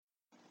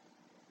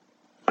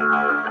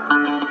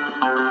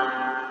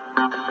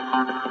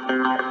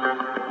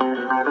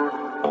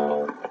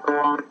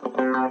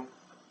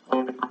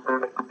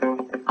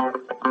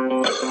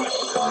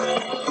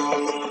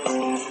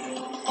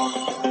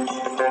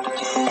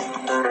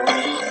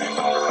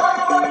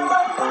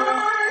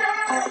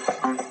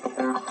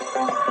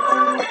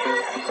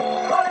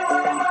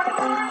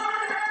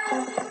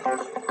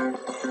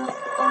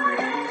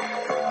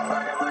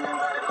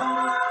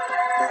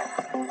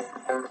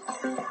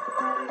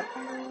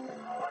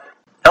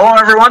Hello,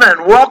 everyone,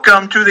 and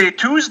welcome to the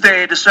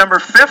Tuesday, December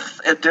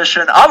 5th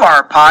edition of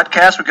our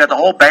podcast. We've got the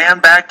whole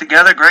band back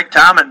together, Greg,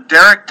 Tom, and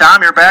Derek.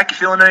 Tom, you're back. You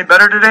feeling any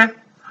better today?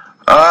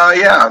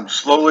 Yeah, I'm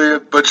slowly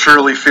but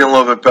surely feeling a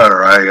little bit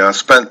better. I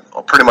spent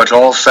pretty much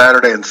all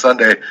Saturday and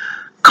Sunday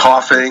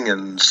coughing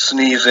and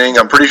sneezing.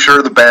 I'm pretty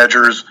sure the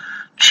Badgers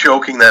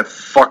choking that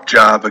fuck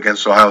job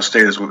against Ohio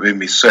State is what made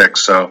me sick.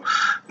 So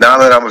now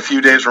that I'm a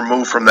few days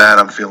removed from that,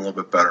 I'm feeling a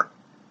little bit better.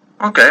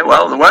 Okay,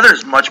 well, the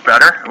weather's much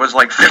better. It was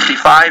like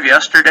 55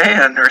 yesterday,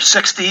 or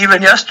 60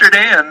 even yesterday,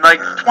 and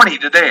like 20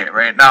 today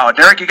right now.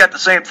 Derek, you got the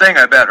same thing,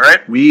 I bet,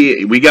 right?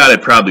 We got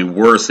it probably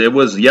worse. It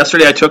was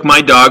yesterday. I took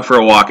my dog for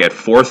a walk at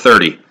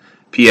 4:30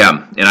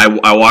 p.m. and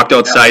I walked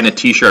outside in a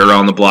t-shirt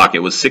around the block. It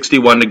was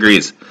 61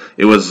 degrees.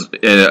 It was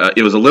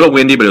a little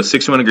windy, but it was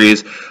 61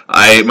 degrees.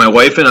 My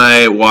wife and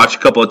I watched a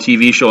couple of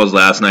TV shows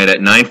last night. At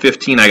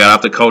 9:15, I got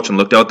off the couch and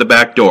looked out the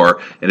back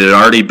door, and it had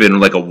already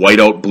been like a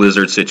whiteout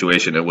blizzard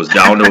situation. It was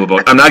down to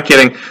about, I'm not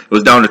kidding, it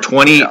was down to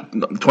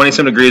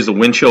 20-some degrees. The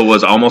wind chill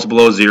was almost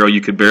below zero. You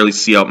could barely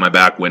see out my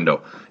back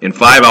window. In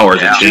 5 hours,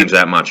 it changed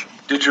that much.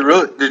 Did you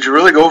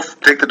really go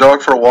take the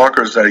dog for a walk,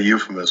 or is that a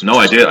euphemism? No,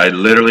 I did. I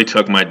literally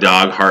took my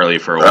dog Harley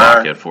for a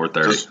walk at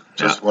 4:30.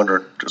 Just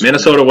wondering.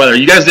 Minnesota weather.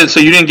 You guys did, so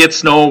you didn't get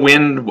snow,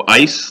 wind,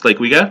 ice like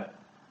we got?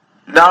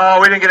 No,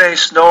 we didn't get any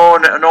snow,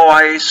 no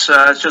ice.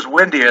 It's just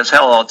windy as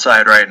hell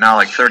outside right now,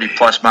 like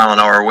 30-plus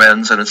mile-an-hour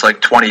winds, and it's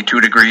like 22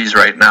 degrees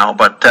right now,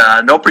 but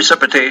no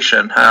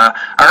precipitation. I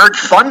heard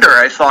thunder,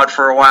 I thought,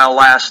 for a while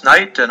last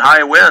night, and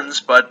high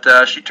winds, but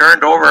she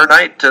turned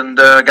overnight and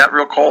got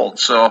real cold,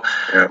 so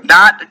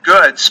not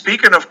good.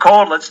 Speaking of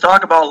cold, let's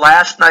talk about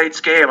last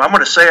night's game. I'm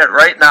going to say it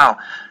right now.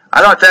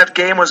 I thought that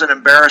game was an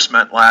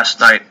embarrassment last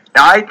night.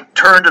 I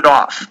turned it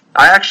off.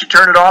 I actually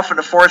turned it off in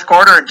the fourth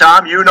quarter, and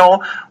Tom, you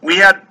know, we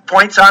had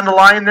points on the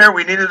line there.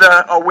 We needed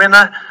a win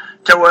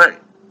to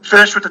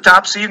finish with the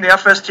top seed in the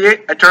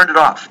FSTA. I turned it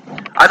off.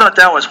 I thought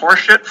that was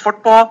horseshit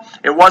football.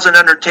 It wasn't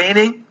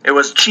entertaining. It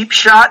was cheap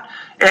shot,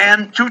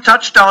 and 2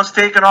 touchdowns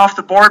taken off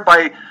the board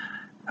by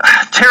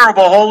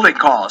terrible holding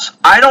calls.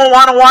 I don't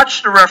want to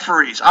watch the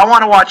referees. I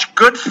want to watch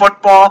good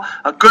football,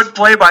 a good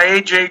play by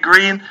A.J.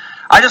 Green.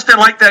 I just didn't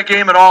like that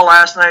game at all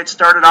last night. It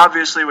started,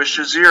 obviously, with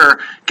Shazier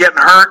getting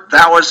hurt.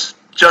 That was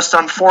just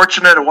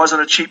unfortunate. It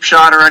wasn't a cheap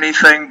shot or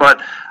anything.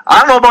 But I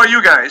don't know about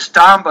you guys,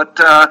 Tom, but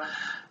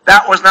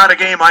that was not a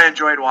game I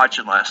enjoyed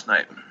watching last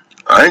night.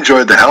 I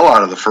enjoyed the hell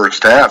out of the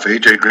first half.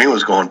 A.J. Green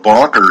was going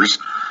bonkers.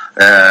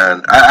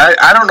 And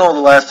I don't know the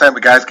last time a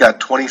guy's got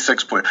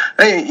 26 points.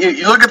 Hey,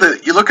 you look at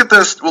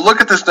this. We'll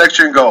look at this next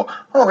year and go,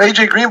 oh,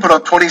 A.J. Green put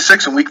up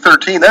 26 in week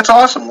 13. That's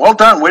awesome. Well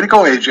done. Way to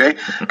go, A.J.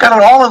 Got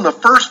it all in the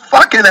first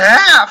fucking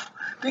half.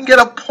 Didn't get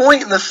a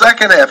point in the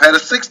second half. Had a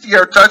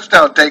 60-yard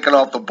touchdown taken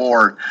off the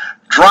board.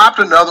 Dropped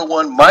another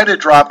one. Might have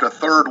dropped a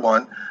third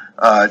one.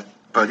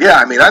 But yeah,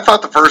 I mean, I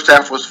thought the first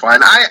half was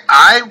fine.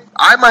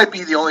 I might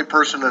be the only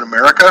person in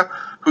America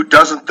who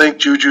doesn't think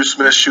Juju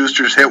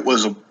Smith-Schuster's hit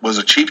was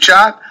a cheap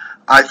shot.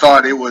 I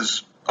thought it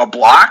was a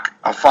block,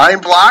 a fine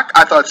block.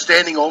 I thought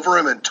standing over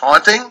him and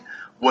taunting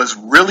was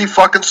really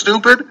fucking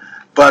stupid,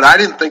 but I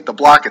didn't think the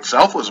block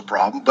itself was a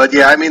problem. But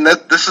yeah, I mean,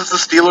 this is the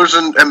Steelers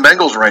and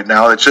Bengals right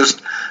now. It's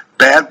just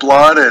bad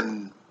blood,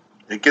 and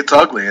it gets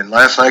ugly, and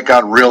last night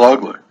got real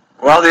ugly.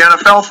 Well, the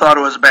NFL thought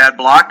it was a bad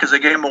block because they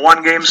gave him a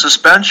 1-game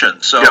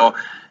suspension. So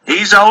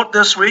he's out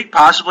this week,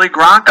 possibly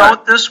Gronk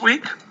out this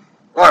week.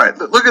 All right,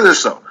 look at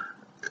this, though.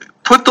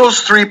 Put those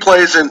 3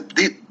 plays in,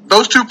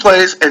 those 2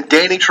 plays, and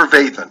Danny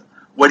Trevathan,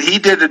 what he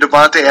did to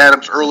Devontae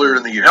Adams earlier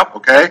in the year,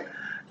 okay?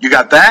 You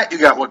got that, you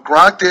got what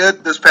Gronk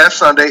did this past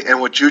Sunday,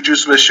 and what Juju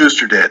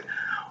Smith-Schuster did.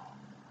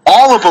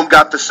 All of them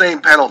got the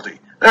same penalty.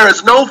 There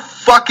is no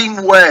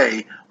fucking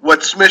way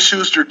what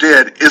Smith-Schuster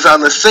did is on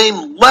the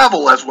same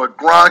level as what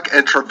Gronk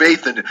and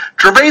Trevathan did.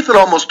 Trevathan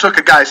almost took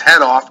a guy's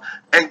head off,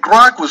 and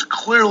Gronk was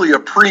clearly a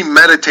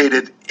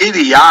premeditated,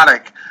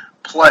 idiotic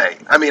play.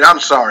 I mean, I'm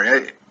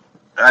sorry.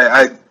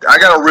 I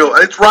got a real...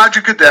 It's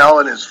Roger Goodell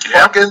and his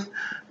fucking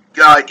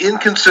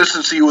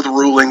inconsistency with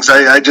rulings.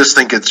 I just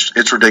think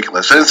it's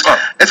ridiculous. And it's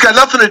got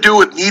nothing to do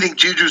with needing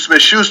Juju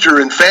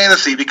Smith-Schuster in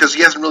fantasy because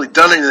he hasn't really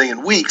done anything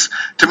in weeks.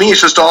 To me, it's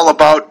just all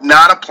about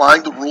not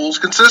applying the rules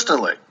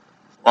consistently.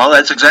 Well,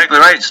 that's exactly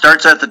right. It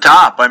starts at the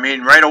top. I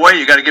mean, right away,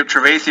 you got to give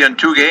Trevathan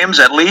 2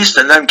 games at least,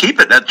 and then keep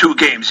it at 2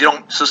 games. You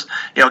don't just,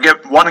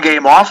 get 1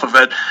 game off of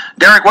it.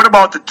 Derek, what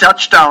about the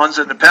touchdowns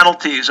and the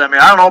penalties? I mean,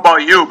 I don't know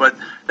about you, but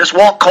this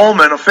Walt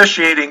Coleman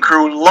officiating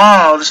crew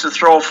loves to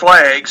throw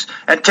flags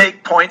and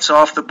take points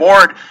off the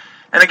board.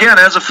 And again,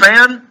 as a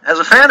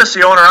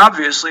fantasy owner,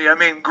 obviously, I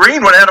mean,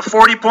 Green would have had a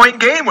 40-point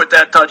game with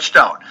that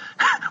touchdown.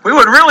 We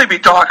would really be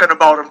talking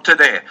about him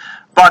today.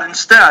 But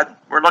instead,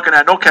 we're looking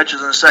at no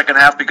catches in the second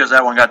half because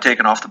that one got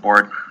taken off the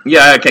board.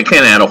 Yeah, I can't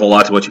add a whole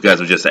lot to what you guys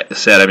have just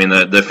said. I mean,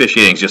 the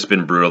officiating's just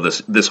been brutal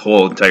this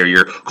whole entire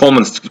year.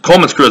 Coleman's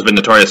crew has been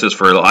notorious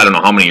for I don't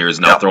know how many years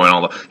now,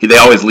 throwing they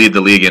always lead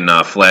the league in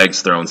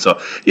flags thrown. So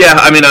yeah,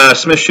 I mean,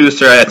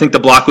 Smith-Schuster, I think the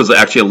block was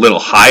actually a little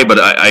high, but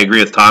I agree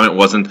with Tom. There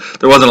wasn't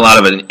a lot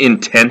of an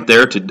intent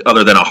there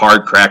other than a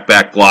hard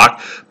crackback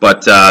block.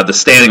 But the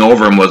standing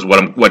over him was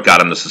what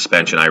got him the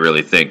suspension. I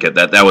really think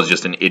that was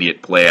just an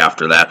idiot play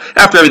after that.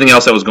 After everything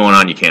else that was going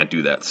on, you can't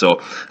do that. So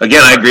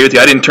again, I agree with you.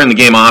 I didn't turn the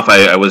game off.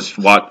 I was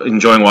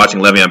enjoying watching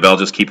Le'Veon Bell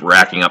just keep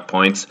racking up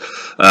points.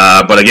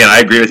 But again,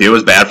 I agree with you. It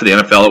was bad for the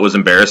NFL. It was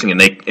embarrassing,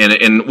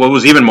 and what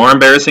was even more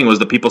embarrassing was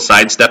the people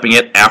sidestepping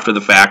it after the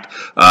fact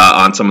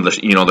on some of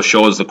the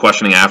shows, the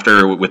questioning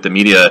after with the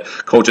media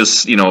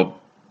coaches.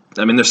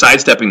 I mean, they're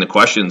sidestepping the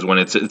questions when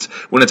it's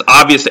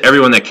obvious to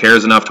everyone that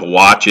cares enough to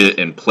watch it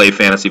and play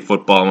fantasy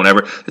football and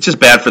whatever. It's just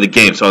bad for the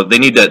game. So they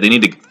need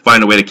to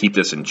find a way to keep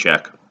this in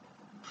check.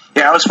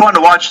 Yeah, it was fun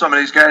to watch some of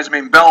these guys. I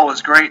mean, Bell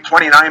was great,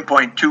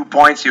 29.2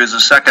 points. He was the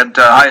second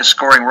highest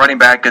scoring running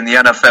back in the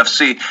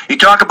NFFC. You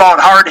talk about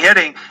hard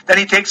hitting, then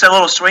he takes that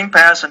little swing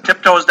pass and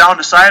tiptoes down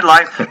the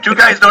sideline. Two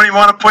guys don't even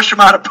want to push him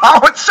out of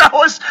bounds. That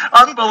was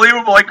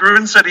unbelievable. Like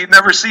Gruden said, he'd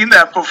never seen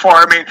that before.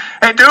 I mean,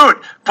 hey,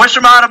 dude, push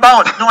him out of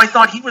bounds. No, I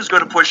thought he was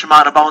going to push him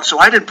out of bounds, so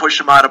I didn't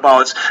push him out of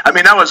bounds. I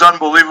mean, that was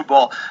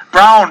unbelievable.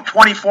 Brown,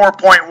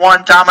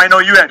 24.1. Tom, I know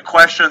you had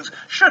questions.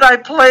 Should I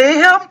play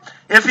him?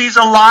 If he's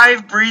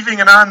alive,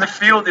 breathing, and on the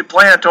field, you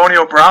play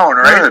Antonio Brown,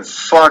 right? Good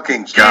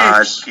fucking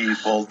God,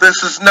 people.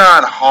 This is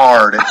not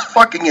hard. It's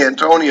fucking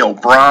Antonio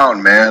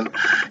Brown, man.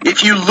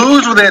 If you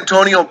lose with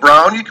Antonio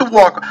Brown, you can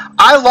walk.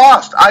 I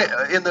lost.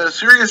 In the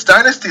Serious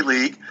Dynasty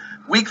League,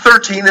 Week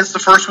 13 is the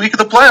first week of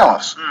the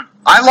playoffs.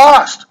 I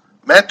lost.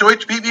 Matt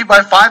Deutsch beat me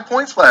by 5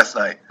 points last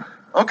night.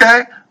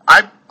 Okay.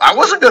 I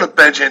wasn't going to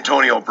bench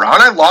Antonio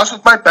Brown. I lost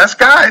with my best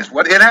guys.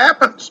 It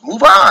happens.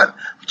 Move on.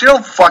 But you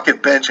don't fucking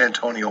bench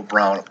Antonio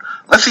Brown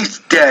unless he's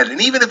dead. And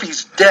even if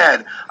he's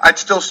dead, I'd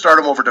still start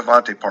him over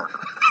Devontae Parker.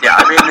 Yeah,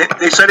 I mean,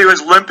 they said he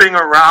was limping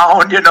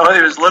around. He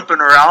was limping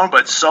around,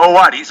 but so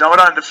what? He's out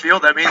on the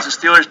field. That means the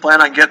Steelers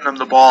plan on getting him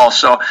the ball.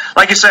 So,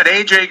 like you said,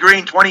 A.J.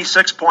 Green,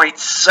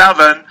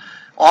 26.7,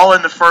 all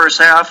in the first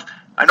half.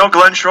 I know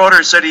Glenn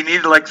Schroeder said he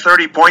needed like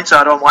 30 points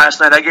out of him last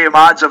night. I gave him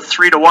odds of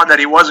 3-1 that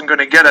he wasn't going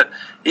to get it.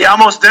 He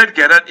almost did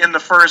get it in the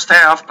first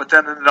half, but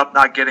then ended up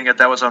not getting it.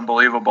 That was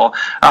unbelievable.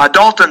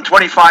 Dalton,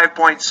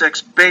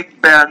 25.6.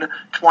 Big Ben,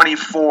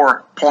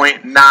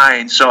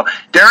 24.9. So,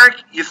 Derek,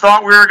 you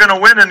thought we were going to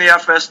win in the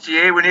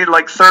FSTA. We needed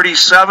like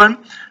 37.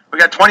 We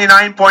got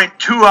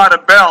 29.2 out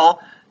of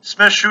Bell.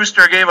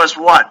 Smith-Schuster gave us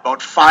what,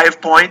 about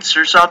 5 points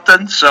or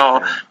something?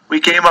 So we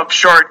came up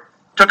short.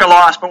 Took a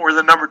loss, but we're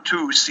the number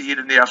 2 seed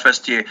in the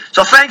FSTA.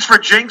 So thanks for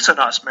jinxing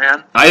us,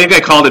 man. I think I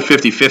called it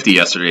 50-50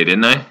 yesterday,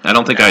 didn't I? I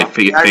don't think I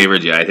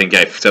favored you. I think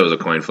I said it was a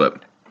coin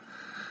flip.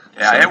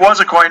 Yeah, it was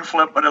a coin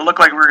flip, but it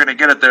looked like we were going to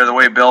get it there the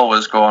way Bill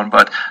was going,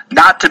 but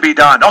not to be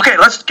done. Okay,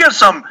 let's give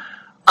some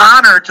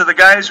honor to the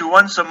guys who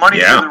won some money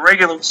through the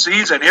regular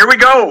season. Here we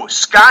go.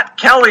 Scott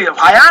Kelly of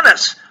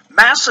Hyannis,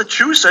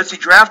 Massachusetts. He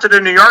drafted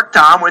in New York,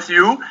 Tom, with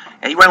you.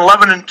 And he went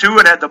 11-2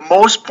 and had the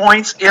most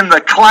points in the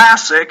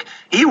Classic.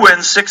 He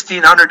wins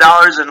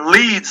 $1,600 and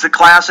leads the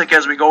Classic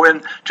as we go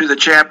into the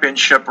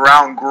championship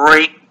round.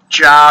 Great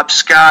job,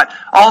 Scott.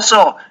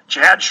 Also,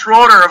 Chad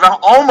Schroeder of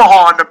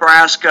Omaha,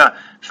 Nebraska,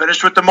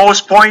 finished with the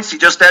most points. He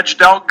just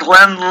edged out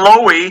Glenn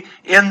Lowy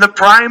in the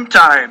prime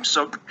time.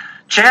 So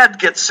Chad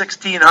gets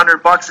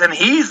 $1,600, and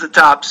he's the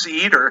top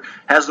seed, or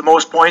has the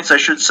most points, I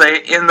should say,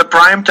 in the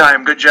prime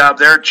time. Good job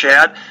there,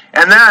 Chad.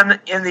 And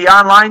then in the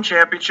online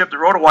championship, the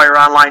RotoWire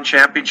online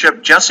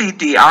championship, Jesse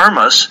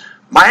DeArmas,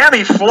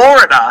 Miami,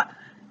 Florida,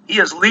 he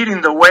is leading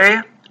the way,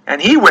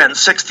 and he wins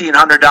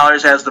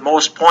 $1,600, has the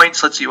most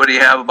points. Let's see what he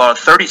have, about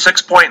a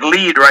 36-point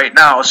lead right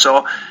now.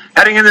 So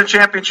heading into the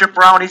championship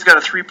round, he's got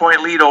a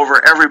 3-point lead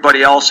over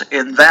everybody else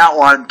in that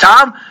one.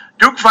 Tom,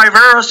 Duke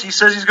Viveros, he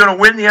says he's going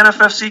to win the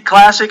NFFC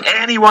Classic,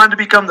 and he wanted to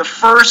become the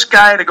first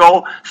guy to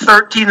go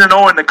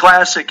 13-0 in the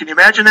Classic. Can you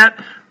imagine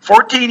that?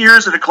 14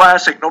 years of the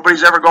Classic,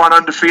 nobody's ever gone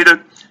undefeated.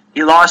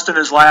 He lost in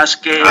his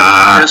last game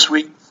this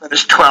week,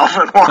 finished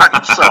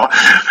 12-1. So,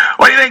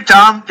 what do you think,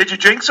 Tom? Did you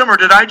jinx him, or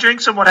did I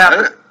jinx him? What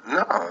happened?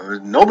 No,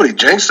 nobody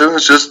jinxed him.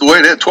 It's just the way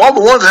it is.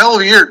 12-1 is a hell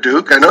of a year,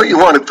 Duke. I know you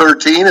wanted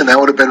 13, and that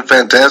would have been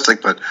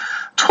fantastic, but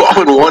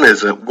 12-1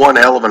 is one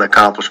hell of an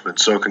accomplishment.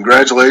 So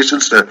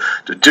congratulations to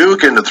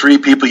Duke and the 3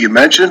 people you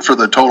mentioned for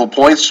the total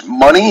points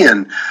money,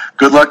 and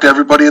good luck to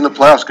everybody in the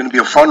playoffs. It's going to be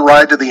a fun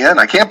ride to the end.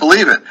 I can't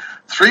believe it.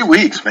 3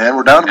 weeks, man.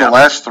 We're down to the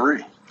last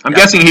 3. I'm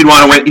guessing he'd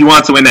want to win. He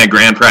wants to win that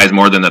grand prize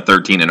more than the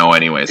 13-0,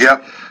 anyways.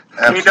 Yep.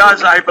 Absolutely. He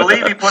does. I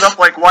believe he put up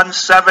like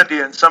 170,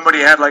 and somebody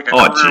had like a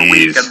quarter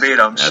week and beat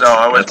him. So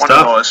it was one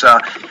of those. All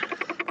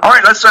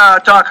right, let's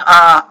talk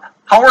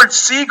Howard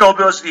Siegel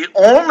was the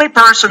only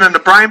person in the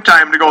prime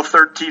time to go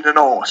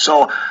 13-0.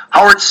 So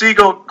Howard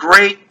Siegel,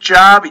 great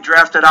job. He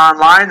drafted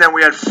online. Then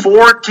we had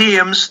 4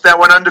 teams that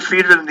went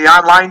undefeated in the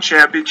online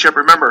championship.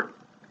 Remember,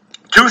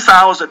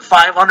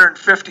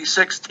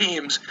 2,556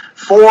 teams.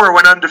 4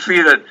 went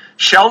undefeated.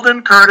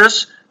 Sheldon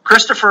Curtis,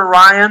 Christopher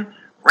Ryan,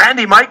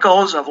 Randy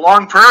Michaels of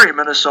Long Prairie,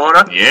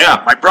 Minnesota.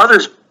 Yeah. My brother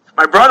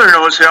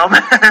knows him.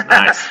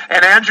 Nice.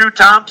 And Andrew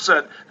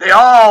Thompson. They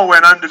all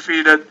went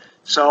undefeated.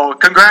 So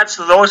congrats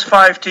to those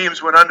 5 teams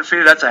who went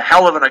undefeated. That's a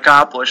hell of an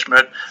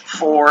accomplishment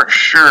for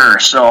sure.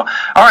 So, all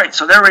right,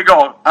 so there we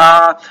go.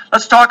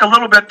 Let's talk a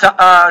little bit,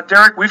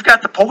 Derek. We've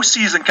got the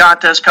postseason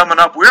contest coming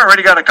up. We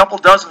already got a couple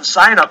dozen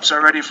sign-ups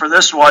already for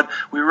this one.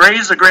 We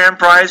raised the grand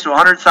prize to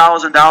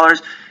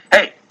 $100,000.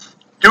 Hey,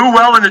 do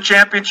well in the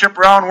championship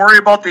round. Worry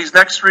about these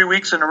next 3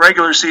 weeks in the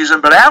regular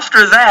season. But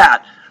after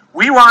that,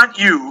 we want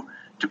you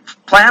to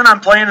plan on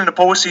playing in the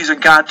postseason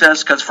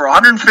contest, because for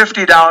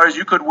 $150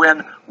 you could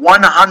win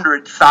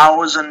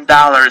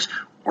 $100,000.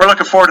 We're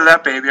looking forward to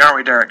that, baby, aren't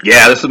we, Derek?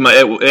 Yeah, this is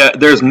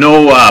there's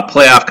no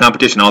playoff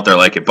competition out there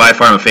like it. By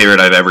far my favorite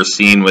I've ever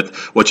seen, with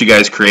what you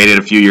guys created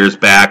a few years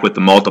back with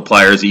the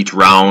multipliers each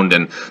round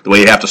and the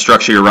way you have to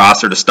structure your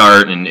roster to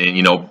start and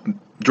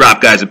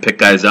drop guys and pick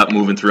guys up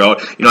moving throughout.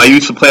 I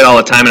used to play it all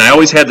the time, and I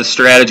always had the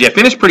strategy. I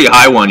finished pretty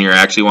high one year,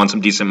 actually, won some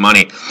decent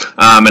money.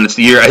 And it's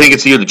the year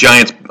the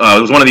Giants, it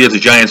was one of the years the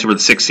Giants were the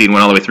 6th seed,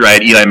 went all the way through. I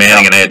had Eli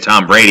Manning and I had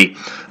Tom Brady.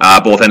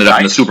 Both ended up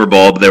in the Super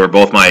Bowl, but they were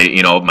both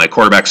my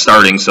quarterback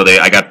starting, so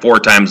I got 4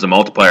 times the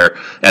multiplier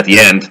at the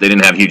end. They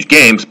didn't have huge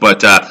games,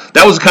 but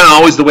that was kind of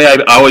always the way I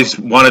always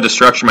wanted to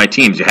structure my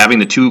teams. Having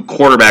the 2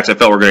 quarterbacks I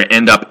felt were going to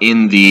end up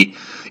in the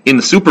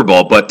Super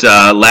Bowl, but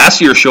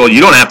last year showed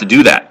you don't have to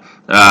do that.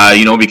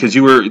 Because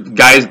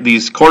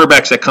these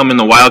quarterbacks that come in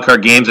the wild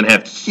card games and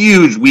have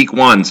huge week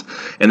ones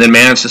and then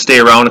manage to stay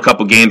around a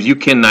couple games.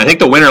 I think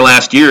the winner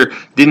last year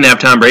didn't have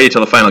Tom Brady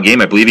until the final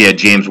game. I believe he had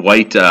James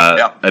White.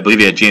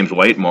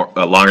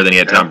 Longer than he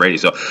had Tom Brady.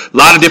 So a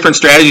lot of different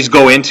strategies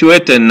go into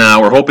it, and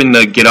we're hoping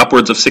to get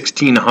upwards of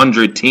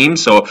 1,600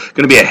 teams. So going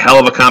to be a hell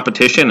of a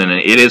competition, and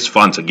it is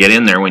fun. So get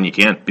in there when you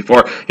can.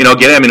 Before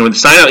with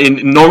sign up,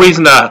 no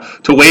reason to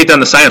wait on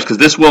the signups, because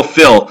this will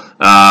fill.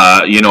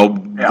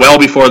 Well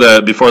before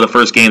the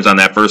first games on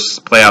that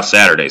first playoff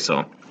Saturday.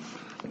 So,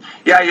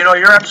 yeah,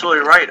 you're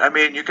absolutely right. I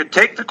mean, you could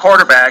take the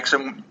quarterbacks,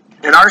 and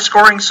in our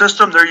scoring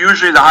system, they're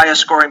usually the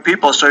highest scoring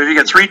people. So if you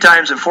get 3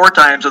 times and 4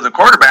 times of the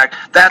quarterback,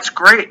 that's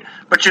great.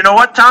 But you know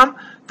what, Tom?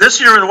 This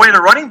year, the way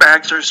the running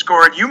backs are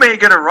scored, you may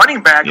get a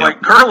running back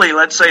like Gurley,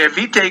 let's say, if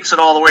he takes it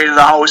all the way to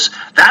the house.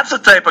 That's the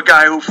type of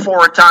guy who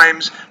 4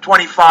 times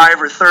 25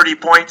 or 30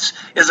 points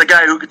is a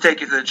guy who could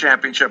take you to the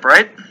championship,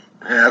 right?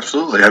 Yeah,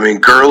 absolutely. I mean,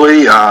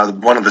 Gurley,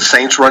 one of the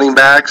Saints running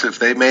backs, if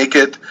they make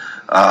it,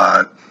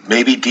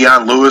 maybe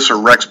Deion Lewis or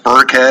Rex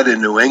Burkhead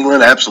in New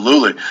England,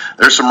 absolutely.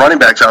 There's some running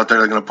backs out there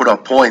that are going to put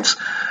up points.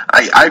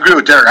 I agree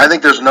with Derek. I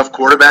think there's enough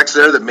quarterbacks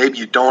there that maybe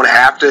you don't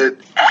have to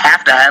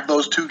have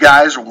those 2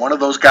 guys or one of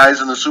those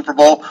guys in the Super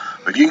Bowl.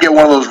 But if you can get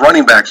one of those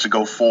running backs to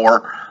go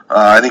 4,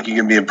 I think you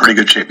can be in pretty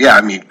good shape. Yeah,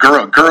 I mean,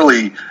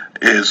 Gurley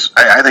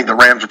I think the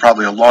Rams are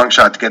probably a long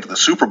shot to get to the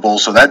Super Bowl,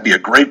 so that'd be a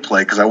great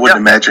play, because I wouldn't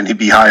imagine he'd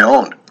be high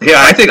owned. Yeah,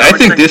 I think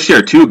this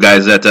year too,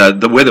 guys, that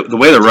the way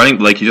the running,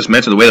 like you just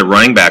mentioned, the way the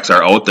running backs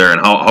are out there and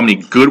how many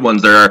good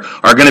ones there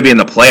are going to be in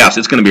the playoffs.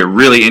 It's going to be a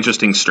really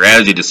interesting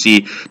strategy to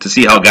see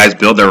how guys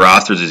build their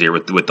rosters this year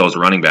with those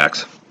running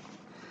backs.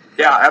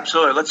 Yeah,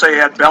 absolutely. Let's say you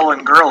had Bell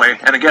and Gurley,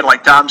 and again,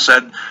 like Tom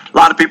said, a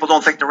lot of people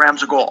don't think the Rams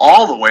will go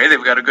all the way.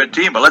 They've got a good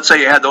team, but let's say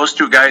you had those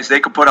 2 guys,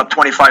 they could put up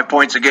 25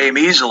 points a game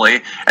easily,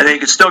 and then you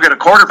could still get a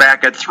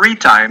quarterback at 3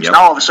 times.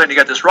 Now all of a sudden you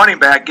got this running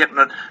back getting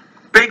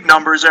big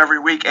numbers every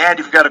week, and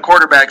you've got a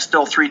quarterback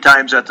still 3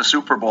 times at the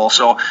Super Bowl.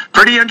 So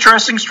pretty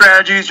interesting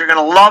strategies. You're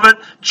going to love it.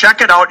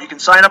 Check it out. You can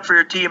sign up for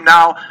your team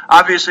now.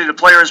 Obviously, the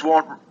players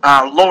won't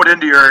load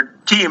into your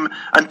team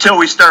until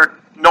we start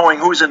knowing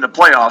who's in the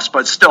playoffs,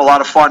 but still a lot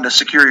of fun to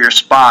secure your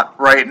spot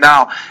right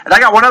now. And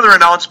I got one other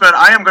announcement.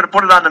 I am going to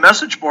put it on the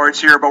message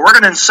boards here, but we're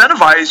going to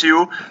incentivize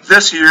you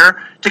this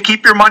year to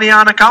keep your money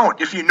on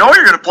account. If you know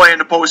you're going to play in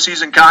the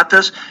postseason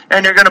contest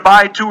and you're going to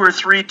buy 2 or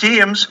 3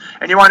 teams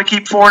and you want to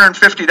keep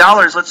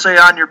 $450, let's say,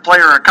 on your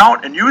player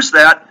account and use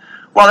that,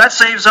 well, that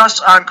saves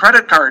us on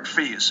credit card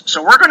fees.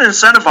 So we're going to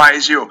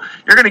incentivize you.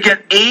 You're going to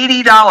get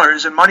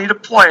 $80 in money to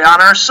play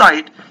on our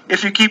site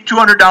if you keep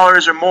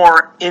 $200 or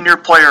more in your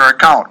player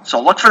account.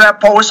 So look for that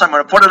post. I'm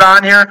going to put it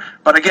on here.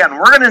 But again,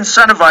 we're going to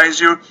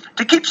incentivize you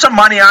to keep some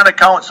money on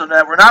account so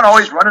that we're not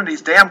always running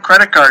these damn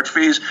credit card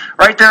fees.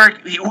 Right there,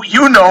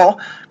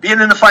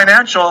 being in the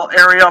financial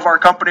area of our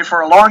company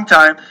for a long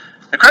time,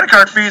 the credit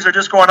card fees are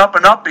just going up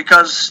and up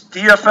because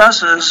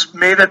DFS has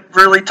made it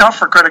really tough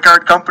for credit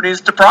card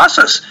companies to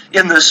process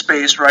in this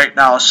space right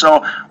now.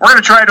 So we're going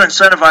to try to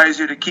incentivize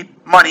you to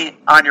keep money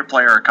on your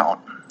player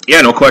account.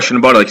 Yeah, no question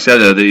about it. Like I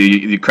said,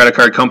 the credit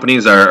card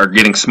companies are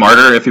getting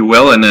smarter, if you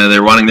will, and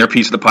they're wanting their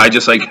piece of the pie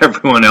just like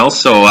everyone else.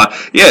 So,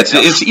 it's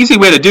an easy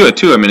way to do it,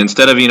 too. I mean,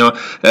 instead of,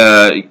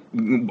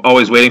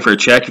 always waiting for a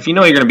check, if you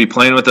know you're going to be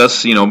playing with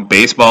us,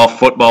 baseball,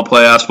 football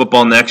playoffs,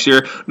 football next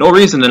year, no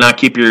reason to not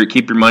keep your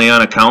money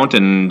on account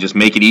and just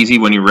make it easy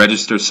when you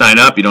register, sign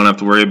up. You don't have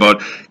to worry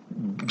about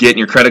getting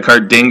your credit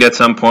card dinged at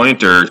some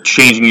point or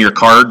changing your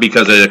card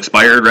because it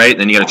expired, right?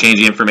 Then you got to change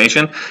the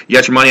information. You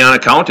got your money on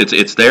account.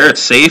 It's there.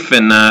 It's safe,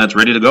 and it's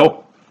ready to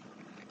go.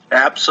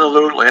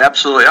 Absolutely.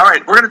 All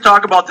right, we're going to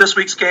talk about this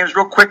week's games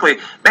real quickly.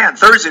 Man,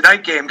 Thursday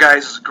night game,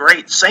 guys, is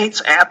great.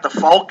 Saints at the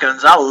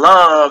Falcons. I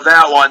love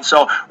that one.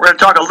 So we're going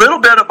to talk a little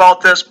bit about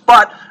this,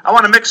 but I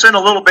want to mix in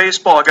a little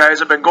baseball,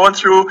 guys. I've been going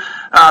through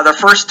the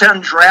first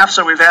 10 drafts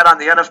that we've had on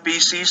the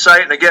NFBC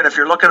site. And again, if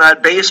you're looking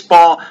at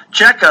baseball,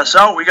 check us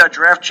out. We got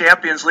Draft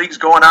Champions Leagues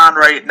going on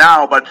right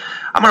now, but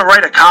I'm going to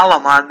write a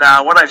column on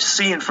what I've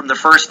seen from the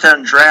first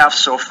 10 drafts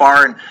so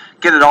far and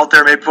get it out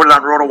there, maybe put it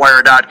on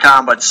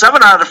rotowire.com. But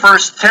 7 out of the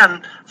first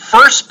 10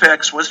 first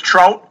picks was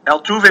Trout.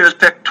 Altuve was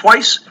picked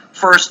twice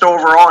first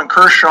overall, and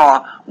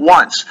Kershaw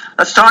once.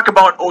 Let's talk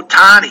about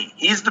Ohtani.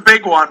 He's the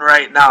big one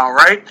right now,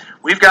 right?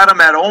 We've got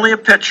him at only a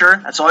pitcher.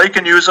 That's all you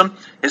can use him.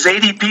 His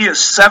ADP is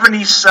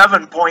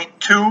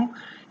 77.2.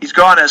 He's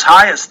gone as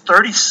high as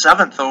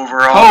 37th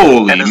overall.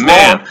 Holy and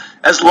man.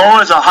 As low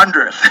as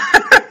 100th.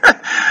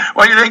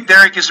 What do you think,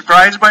 Derek? You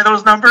surprised by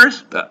those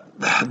numbers?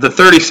 The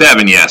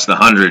 37, yes. The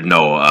 100,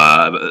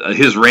 no.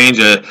 His range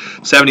of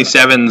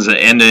 77's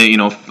end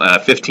of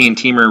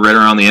 15-teamer right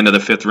around the end of the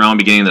 5th round,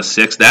 beginning of the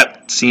 6th.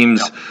 That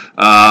seems,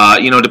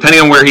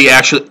 depending on where he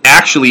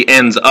actually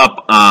ends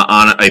up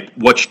on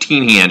which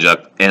team he ends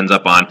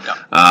up on,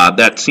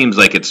 that seems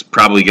like it's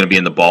probably going to be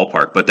in the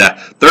ballpark. But that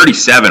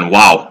 37,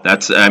 wow,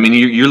 that's. I mean,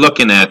 you're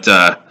looking at.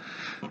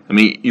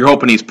 You're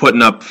hoping he's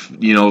putting up,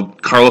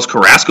 Carlos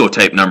Carrasco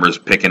type numbers,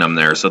 picking him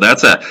there. So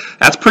that's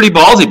pretty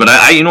ballsy. But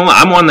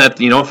I'm one that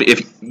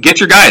if get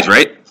your guys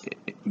right,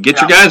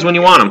 get your guys when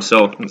you want them.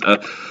 So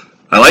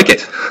I like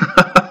it.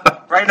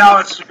 Right now,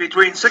 it's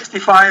between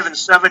 65 and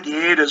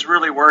 78 is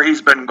really where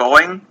he's been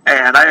going.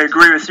 And I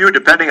agree with you,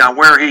 depending on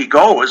where he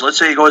goes. Let's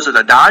say he goes to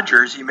the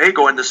Dodgers, he may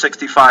go in the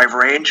 65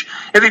 range.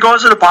 If he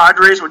goes to the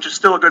Padres, which is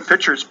still a good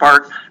pitcher's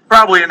park,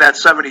 probably in that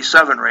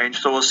 77 range.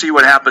 So we'll see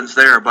what happens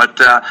there.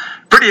 But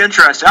pretty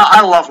interesting.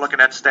 I love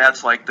looking at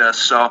stats like this.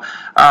 So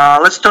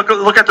let's take a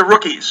look at the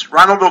rookies.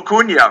 Ronald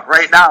Acuna,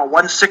 right now,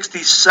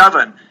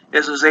 167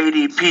 is his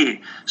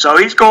ADP. So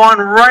he's going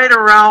right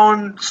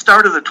around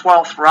start of the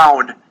 12th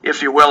round,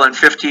 if you will, in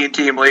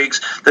 15-team leagues.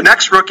 The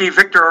next rookie,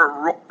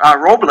 Victor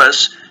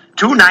Robles,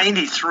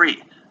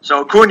 293.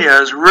 So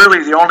Acuna is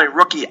really the only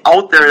rookie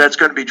out there that's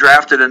going to be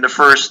drafted in the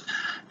first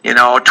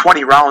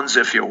 20 rounds,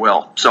 if you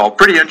will. So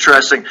pretty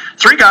interesting.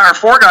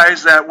 4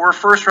 guys that were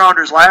first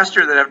rounders last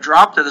year that have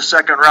dropped to the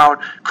second round.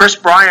 Chris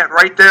Bryant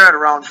right there at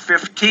around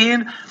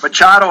 15,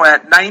 Machado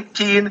at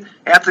 19,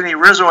 Anthony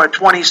Rizzo at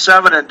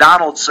 27, and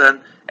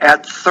Donaldson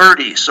at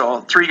 30.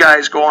 So 3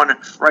 guys going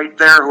right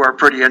there who are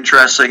pretty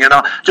interesting. And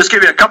I'll just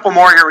give you a couple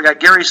more here. We got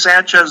Gary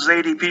Sanchez's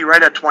ADP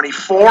right at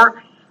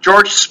 24.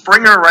 George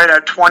Springer right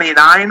at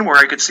 29, where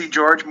I could see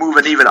George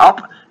moving even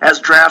up as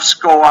drafts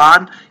go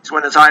on. He's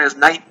went as high as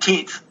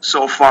 19th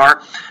so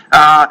far.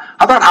 How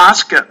about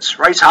Hoskins?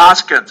 Rice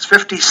Hoskins,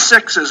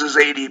 56 is his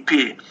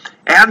ADP.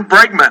 And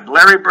Bregman,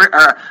 Larry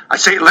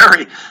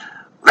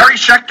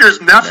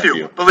Schechter's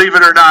nephew, believe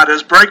it or not,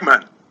 is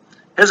Bregman.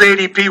 His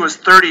ADP was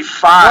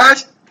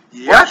 35.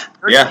 What? What?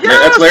 Yeah,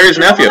 that's Larry's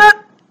nephew.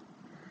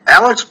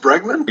 Alex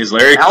Bregman? Is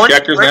Larry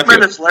Schechter's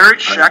nephew? It's Larry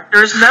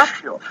Schechter's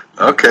nephew.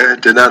 Okay,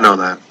 did not know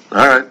that.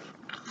 All right.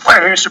 Why,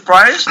 are you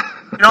surprised?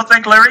 You don't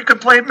think Larry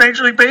could play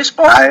Major League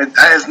Baseball? It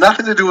has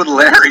nothing to do with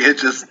Larry. It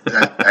just,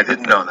 I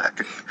didn't know that.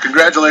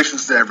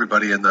 Congratulations to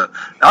everybody in the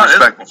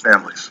respectful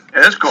families.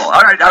 It is cool.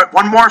 All right,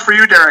 one more for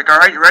you, Derek. All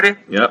right, you ready?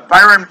 Yep.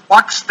 Byron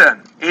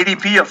Buxton,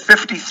 ADP of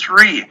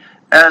 53,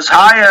 as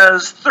high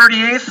as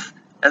 38th,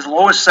 as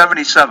low as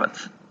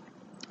 77th.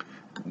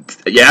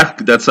 Yeah,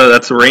 that's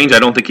a range. I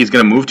don't think he's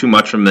going to move too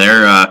much from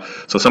there.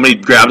 So somebody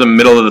grabbed him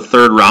middle of the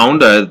 3rd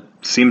round.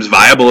 Seems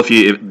viable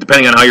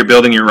depending on how you're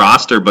building your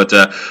roster. But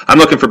I'm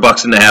looking for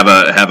Buxton to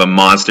have a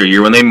monster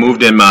year. When they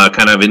moved him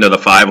kind of into the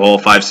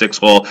 5-6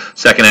 hole,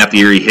 second half of the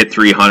year, he hit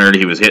 300.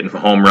 He was hitting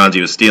home runs.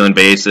 He was stealing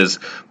bases,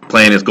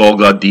 playing his Gold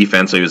Glove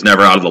defense. So he was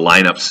never out of the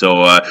lineup.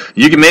 So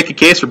you can make a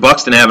case for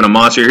Buxton having a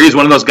monster year. He's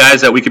one of those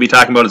guys that we could be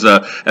talking about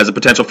as a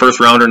potential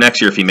first rounder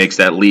next year if he makes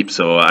that leap.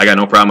 So I got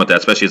no problem with that,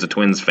 especially as a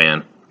Twins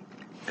fan.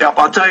 Yep,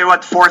 I'll tell you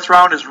what, the 4th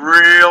round is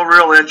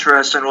real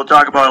interesting. We'll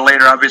talk about it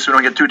later. Obviously, we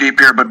don't get too deep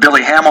here, but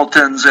Billy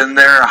Hamilton's in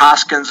there,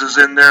 Hoskins is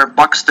in there,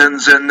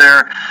 Buxton's in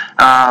there,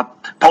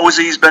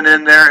 Posey's been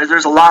in there.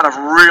 There's a lot of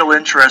real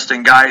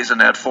interesting guys in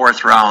that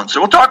 4th round.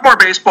 So we'll talk more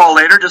baseball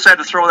later. Just had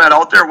to throw that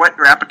out there, whet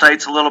your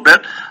appetites a little bit.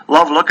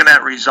 Love looking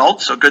at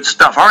results, so good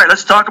stuff. All right,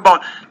 let's talk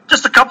about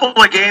just a couple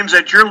of games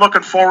that you're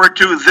looking forward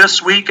to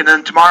this week, and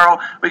then tomorrow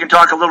we can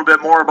talk a little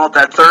bit more about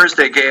that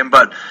Thursday game.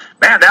 But,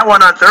 man, that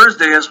one on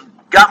Thursday has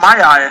got my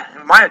eye, and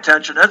my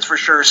attention, that's for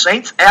sure.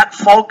 Saints at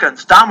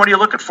Falcons. Tom, what are you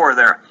looking for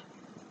there?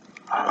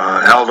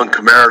 Alvin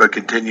Kamara to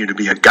continue to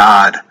be a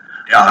god.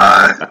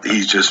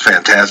 He's just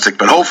fantastic.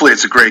 But hopefully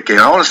it's a great game.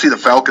 I want to see the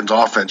Falcons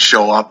offense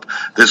show up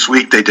this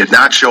week. They did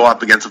not show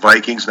up against the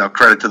Vikings. Now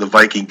credit to the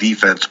Viking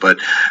defense, but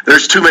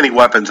there's too many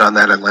weapons on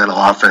that Atlanta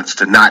offense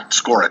to not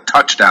score a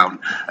touchdown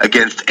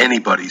against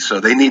anybody. So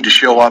they need to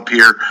show up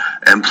here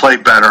and play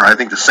better. I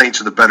think the Saints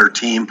are the better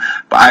team.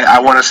 But I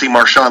want to see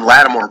Marshawn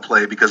Lattimore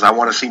play because I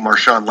want to see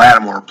Marshawn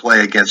Lattimore play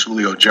against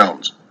Julio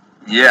Jones.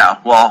 Yeah,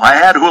 well, I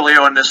had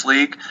Julio in this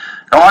league.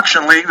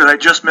 Auction league that I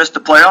just missed the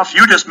playoff.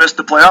 You just missed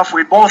the playoff.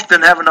 We both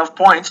didn't have enough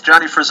points.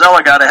 Johnny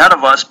Frizella got ahead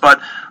of us,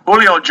 but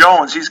Julio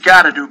Jones, he's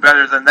got to do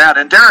better than that.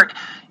 And Derek,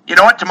 you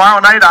know what?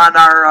 Tomorrow night on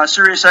our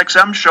Sirius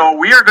XM show,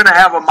 we are going to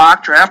have a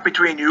mock draft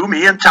between you,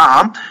 me, and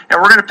Tom,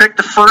 and we're going to pick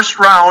the first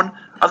round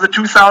of the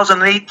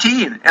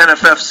 2018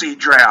 NFFC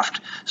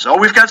draft. So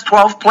we've got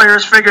 12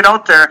 players figured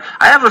out there.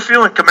 I have a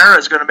feeling Kamara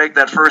is going to make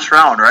that first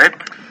round, right?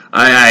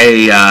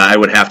 I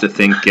would have to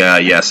think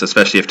yes,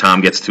 especially if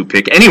Tom gets to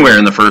pick anywhere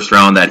in the first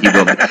round that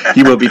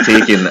he will be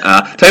taken.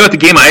 Tell you what, the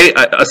game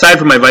aside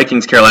from my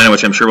Vikings Carolina,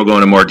 which I'm sure we'll go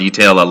into more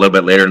detail a little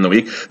bit later in the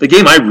week, the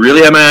game I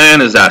really have my eye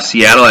on is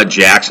Seattle at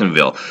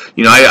Jacksonville.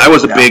 You know, I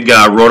was a big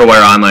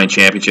RotoWire Online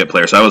Championship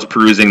player, so I was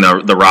perusing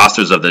the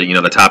rosters of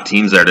the top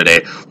teams there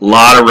today. A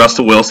lot of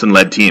Russell Wilson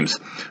led teams.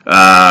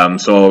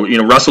 So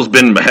Russell's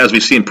been, as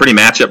we've seen, pretty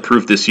matchup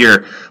proof this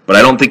year, but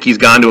I don't think he's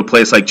gone to a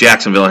place like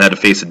Jacksonville and had to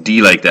face a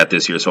D like that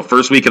this year. So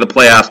first week of the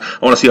playoffs,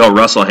 I want to see how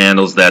Russell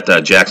handles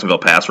that Jacksonville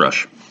pass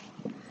rush.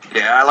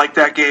 Yeah, I like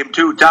that game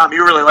too. Tom,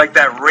 you really like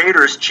that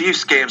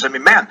Raiders-Chiefs games. I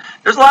mean, man,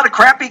 there's a lot of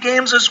crappy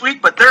games this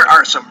week, but there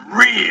are some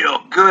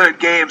real good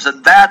games,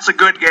 and that's a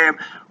good game.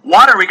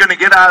 What are we going to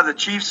get out of the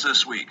Chiefs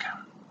this week?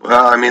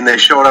 Well, I mean, they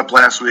showed up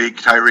last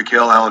week. Tyreek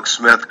Hill, Alex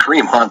Smith,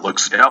 Kareem Hunt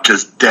looks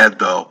just dead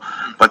though.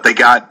 But they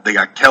got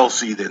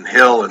Kelsey, then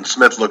Hill and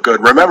Smith look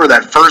good. Remember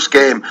that first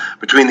game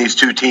between these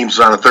two teams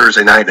was on a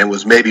Thursday night, and it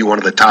was maybe one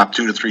of the top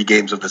 2 to 3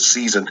 games of the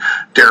season.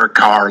 Derek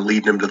Carr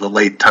leading him to the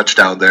late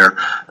touchdown there.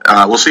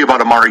 We'll see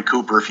about Amari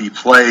Cooper if he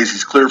plays.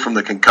 He's cleared from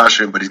the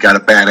concussion, but he's got a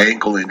bad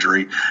ankle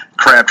injury.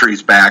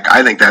 Crabtree's back.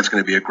 I think that's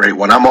going to be a great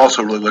one. I'm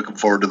also really looking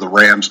forward to the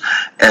Rams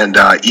and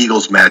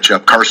Eagles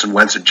matchup. Carson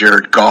Wentz and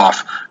Jared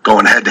Goff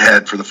going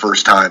head-to-head for the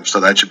first time,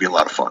 so that should be a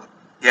lot of fun.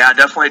 Yeah,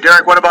 definitely.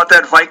 Derek, what about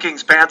that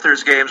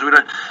Vikings-Panthers games?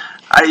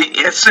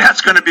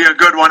 That's going to be a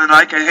good one, and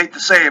I hate to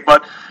say it,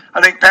 but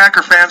I think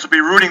Packer fans will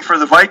be rooting for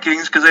the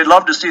Vikings because they'd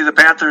love to see the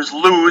Panthers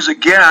lose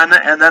again,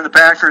 and then the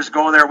Packers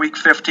go there week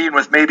 15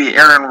 with maybe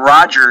Aaron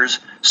Rodgers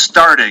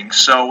starting.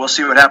 So we'll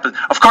see what happens.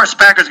 Of course, the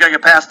Packers got to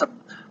get past the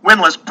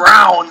winless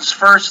Browns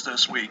first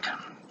this week.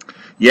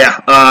 Yeah,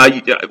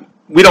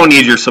 we don't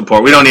need your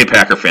support. We don't need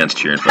Packer fans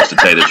cheering for us, to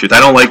tell you the truth. I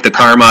don't like the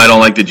karma. I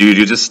don't like the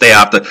juju. Just stay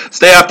off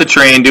the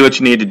train. Do what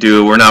you need to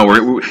do. We're not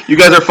worried. You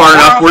guys are far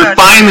enough. You're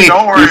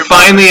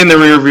finally in the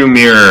rearview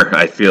mirror,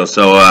 I feel.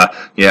 So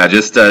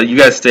just you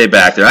guys stay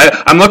back there.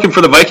 I'm looking for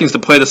the Vikings to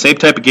play the same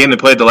type of game they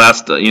played the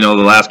last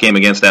game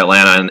against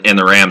Atlanta and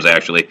the Rams.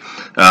 Actually,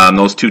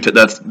 those two.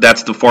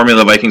 That's the formula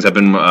the Vikings have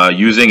been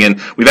using, and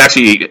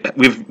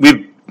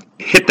we've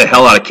hit the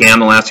hell out of Cam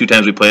the last 2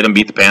 times we played him,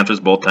 beat the Panthers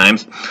both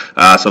times.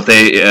 So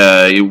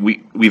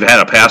if we've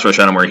had a pass rush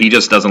on him where he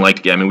just doesn't like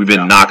to get. I mean, we've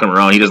been knocking him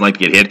around. He doesn't like to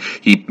get hit.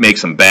 He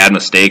makes some bad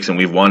mistakes, and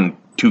we've won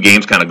 2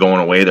 games kind of going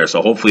away there.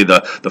 So hopefully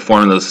the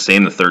formula is the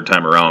same the third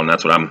time around.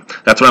 That's what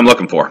I'm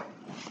looking for.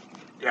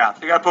 Yeah,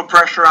 they got to put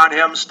pressure on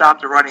him, stop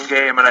the running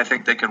game, and I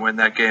think they can win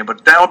that game.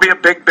 But that'll be a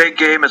big, big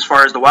game as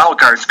far as the wild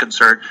card's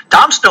concerned.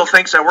 Tom still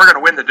thinks that we're going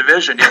to win the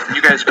division.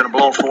 You guys are going to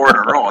blow 4 in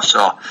a row.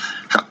 So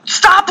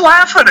stop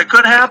laughing. It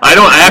could happen.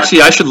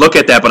 I should look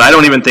at that, but I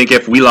don't even think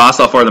if we lost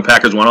all 4 and the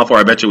Packers won all 4,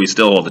 I bet you we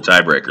still hold the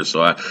tiebreaker.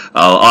 So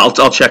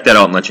I'll check that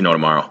out and let you know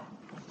tomorrow.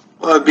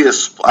 Well, it'd be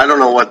I don't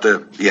know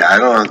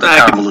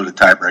the convoluted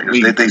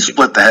tiebreakers. They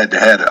split the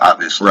head-to-head,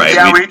 obviously. Right.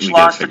 Yeah, we each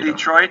lost to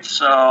Detroit,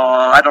 so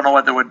I don't know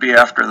what there would be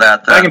after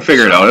that. I can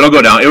figure it out. It'll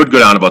go down. It would go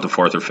down about the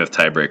 4th or 5th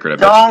tiebreaker.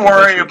 Don't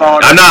worry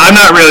about it. I'm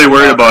not really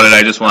worried about it.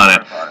 I just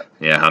want to.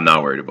 Yeah, I'm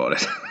not worried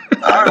about it.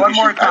 All right, one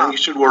more, Tom. You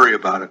should worry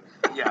about it.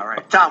 Yeah,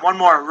 right. Tom, one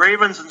more.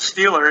 Ravens and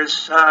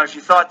Steelers. If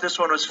you thought this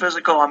one was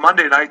physical on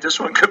Monday night, this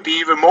one could be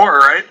even more,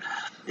 right?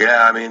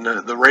 Yeah, I mean,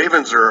 the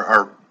Ravens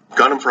are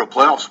gunning for a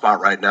playoff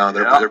spot right now.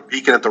 They're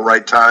peaking at the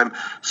right time.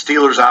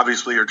 Steelers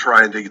obviously are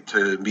trying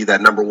to be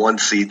that number 1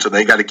 seed, so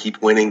they got to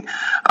keep winning.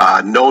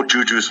 No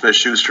Juju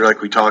Smith-Schuster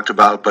like we talked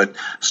about, but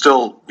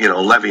still,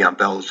 Le'Veon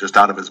Bell is just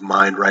out of his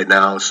mind right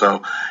now.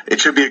 So it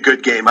should be a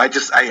good game. I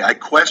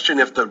question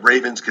if the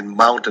Ravens can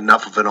mount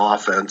enough of an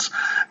offense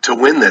to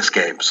win this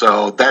game.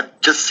 So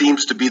that just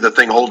seems to be the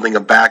thing holding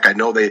them back. I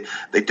know they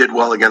did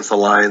well against the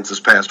Lions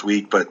this past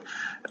week, but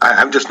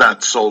I'm just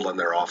not sold on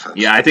their offense.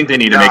 Yeah, I think they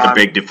need to make a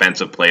big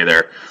defensive play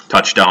there.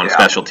 Touchdown,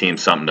 special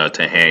teams, something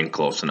to hang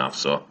close enough.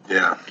 So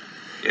Yeah.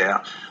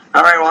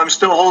 All right, well, I'm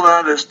still holding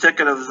on to this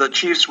ticket of the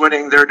Chiefs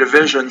winning their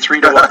division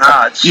 3-1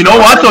 odds. You know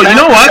what, though? You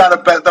know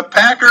what? The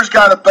Packers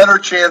got a better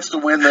chance to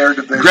win their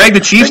division. Greg, the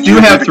Chiefs do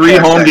have 3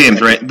 home games,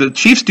 right? The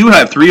Chiefs do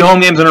have 3 home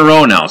games in a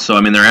row now. So,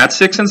 I mean, they're at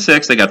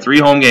 6-6. They got 3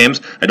 home games.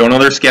 I don't know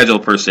their schedule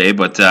per se,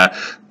 but,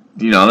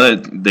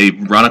 they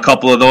run a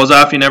couple of those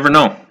off. You never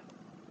know.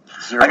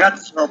 I got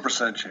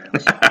 0%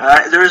 chance.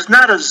 There's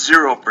not a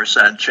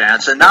 0%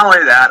 chance, and not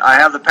only that, I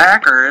have the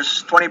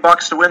Packers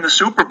 $20 to win the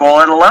Super Bowl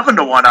at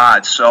 11-1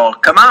 odds. So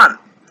come on,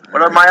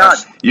 what are my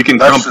odds? You can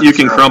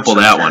crumple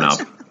that one up.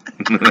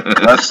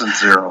 Less than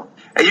 0.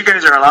 Hey, you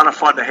guys are a lot of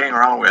fun to hang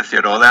around with.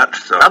 You know that.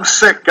 So. I'm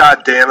sick.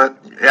 God damn it.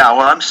 Yeah,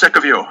 well, I'm sick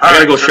of you. I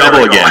gotta go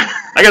shovel again.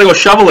 I gotta go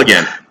shovel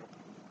again.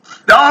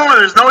 No,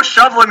 there's no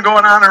shoveling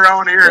going on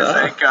around here,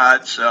 thank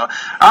God. So, all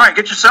right,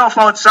 get yourself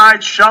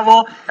outside,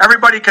 shovel.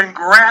 Everybody,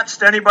 congrats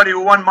to anybody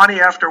who won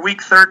money after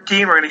Week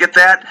 13. We're going to get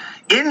that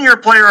in your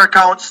player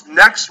accounts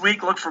next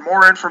week. Look for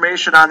more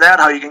information on that,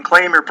 how you can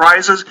claim your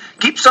prizes.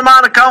 Keep some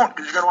on account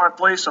because you're going to want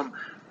to play some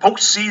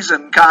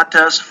postseason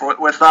contests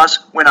with us,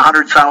 win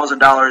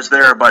 $100,000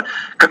 there. But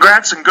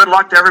congrats and good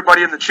luck to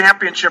everybody in the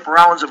championship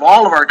rounds of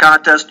all of our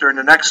contests during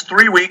the next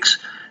 3 weeks.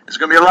 It's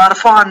going to be a lot of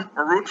fun.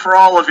 We're rooting for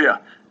all of you.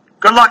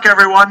 Good luck,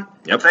 everyone.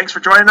 Yep. Thanks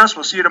for joining us.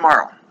 We'll see you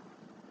tomorrow.